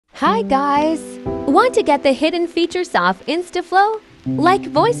Hi guys! Want to get the hidden features of InstaFlow? Like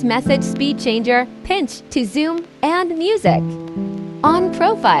voice message speed changer, pinch to zoom, and music on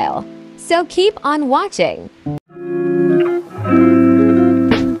profile. So keep on watching.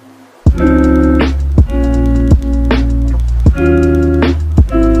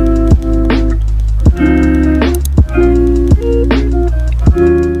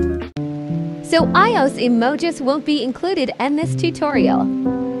 So iOS emojis won't be included in this tutorial.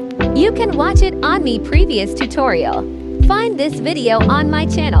 You can watch it on my previous tutorial. Find this video on my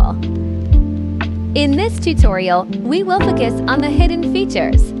channel. In this tutorial, we will focus on the hidden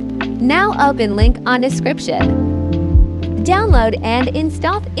features. Now open link on description. Download and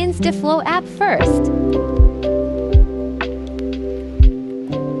install InstaFlow app first.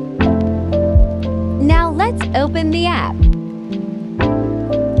 Now let's open the app.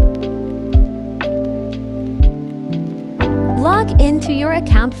 Log into your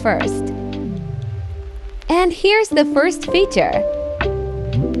account first. And here's the first feature.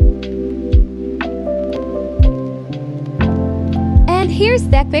 And here's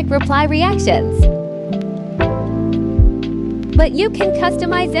the quick reply reactions. But you can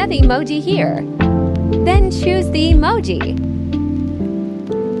customize any emoji here. Then choose the emoji.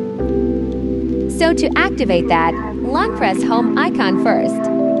 So to activate that, long press home icon first.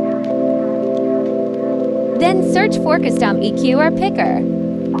 Then search for custom EQ or picker.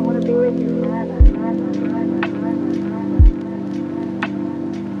 I want to be with you forever.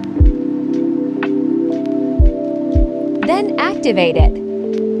 Then activate it.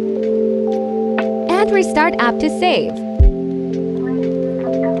 And restart app to save.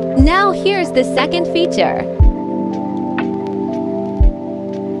 Now here's the second feature.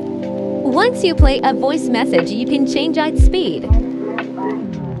 Once you play a voice message, you can change its speed.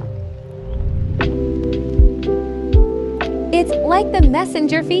 It's like the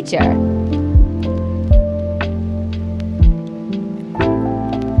messenger feature.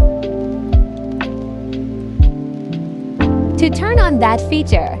 To turn on that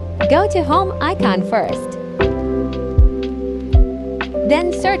feature, go to home icon first.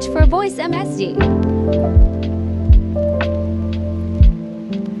 Then search for voice MSG.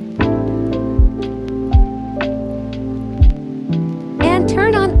 And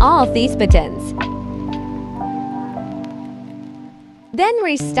turn on all of these buttons. Then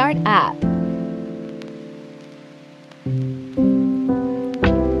restart app.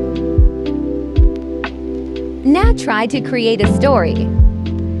 Now try to create a story.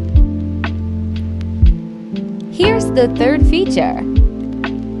 Here's the third feature.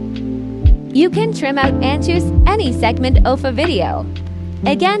 You can trim out and choose any segment of a video.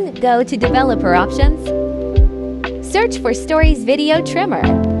 Again, go to developer options. Search for Stories Video Trimmer.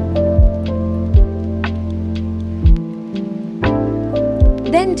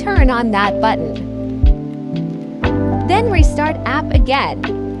 Then turn on that button. Then restart app again.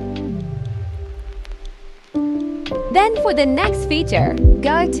 Then for the next feature,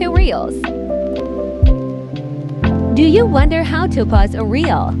 go to Reels. Do you wonder how to pause a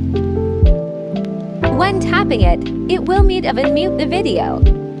reel? When tapping it, it will mute or unmute the video.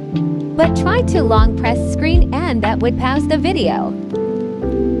 But try to long press screen and that would pause the video.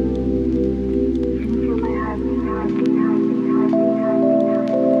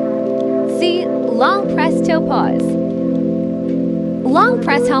 See, long press to pause. Long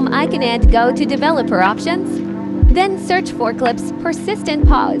press home icon and go to developer options. Then search for clips persistent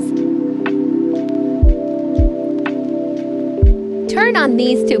pause. Turn on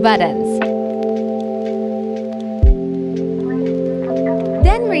these two buttons.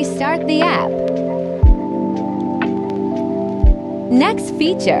 Then restart the app. Next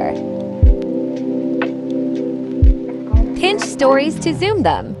feature. Pinch stories to zoom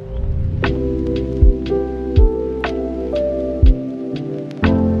them.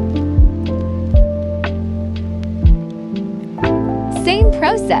 Same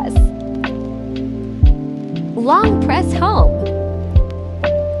process. Long press home.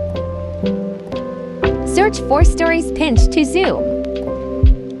 Search for stories pinch to zoom.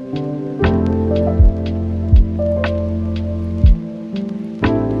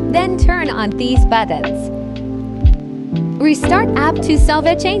 Then turn on these buttons. Restart app to solve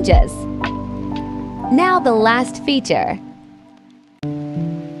the changes. Now the last feature.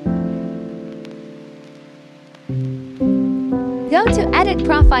 Go to Edit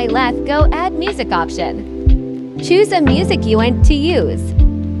Profile left, go Add Music option. Choose a music you want to use.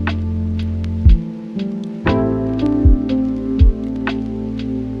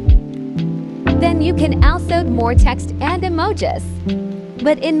 Then you can also add more text and emojis.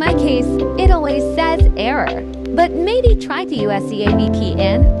 But in my case, it always says error. But maybe try to use the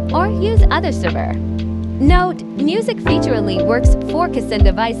VPN other server. Note, music feature only works for 𝒂𝒂𝒏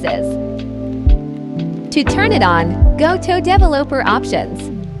devices. To turn it on, go to Developer Options.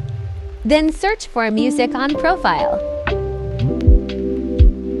 Then search for Music on Profile.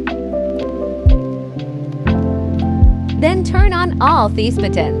 Then turn on all these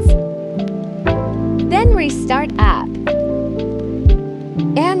buttons. Then restart app.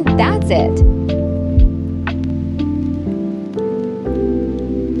 And that's it.